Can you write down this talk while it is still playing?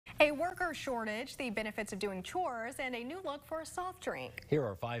A worker shortage, the benefits of doing chores, and a new look for a soft drink. Here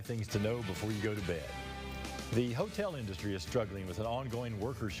are 5 things to know before you go to bed. The hotel industry is struggling with an ongoing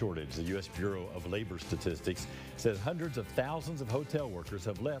worker shortage. The U.S. Bureau of Labor Statistics says hundreds of thousands of hotel workers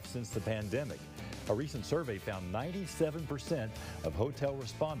have left since the pandemic. A recent survey found 97% of hotel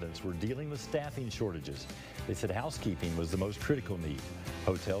respondents were dealing with staffing shortages. They said housekeeping was the most critical need.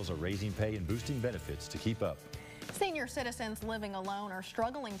 Hotels are raising pay and boosting benefits to keep up. Senior citizens living alone are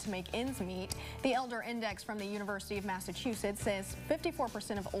struggling to make ends meet. The Elder Index from the University of Massachusetts says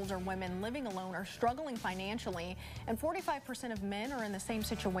 54% of older women living alone are struggling financially, and 45% of men are in the same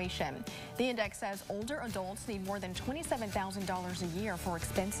situation. The index says older adults need more than $27,000 a year for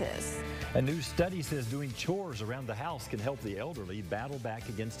expenses. A new study says doing chores around the house can help the elderly battle back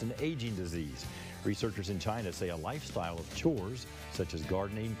against an aging disease. Researchers in China say a lifestyle of chores, such as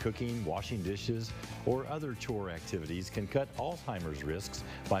gardening, cooking, washing dishes, or other chore activities can cut Alzheimer's risks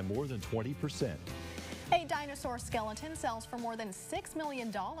by more than 20%. A dinosaur skeleton sells for more than $6 million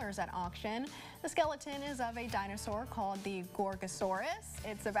at auction. The skeleton is of a dinosaur called the Gorgosaurus.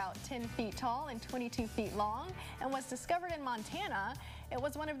 It's about 10 feet tall and 22 feet long and was discovered in Montana. It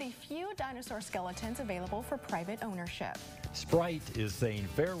was one of the few dinosaur skeletons available for private ownership. Sprite is saying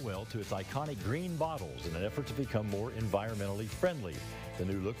farewell to its iconic green bottles in an effort to become more environmentally friendly. The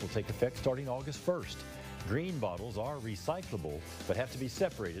new look will take effect starting August 1st. Green bottles are recyclable but have to be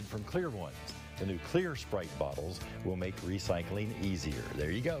separated from clear ones. The new clear Sprite bottles will make recycling easier.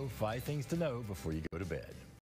 There you go, 5 things to know before you go to bed.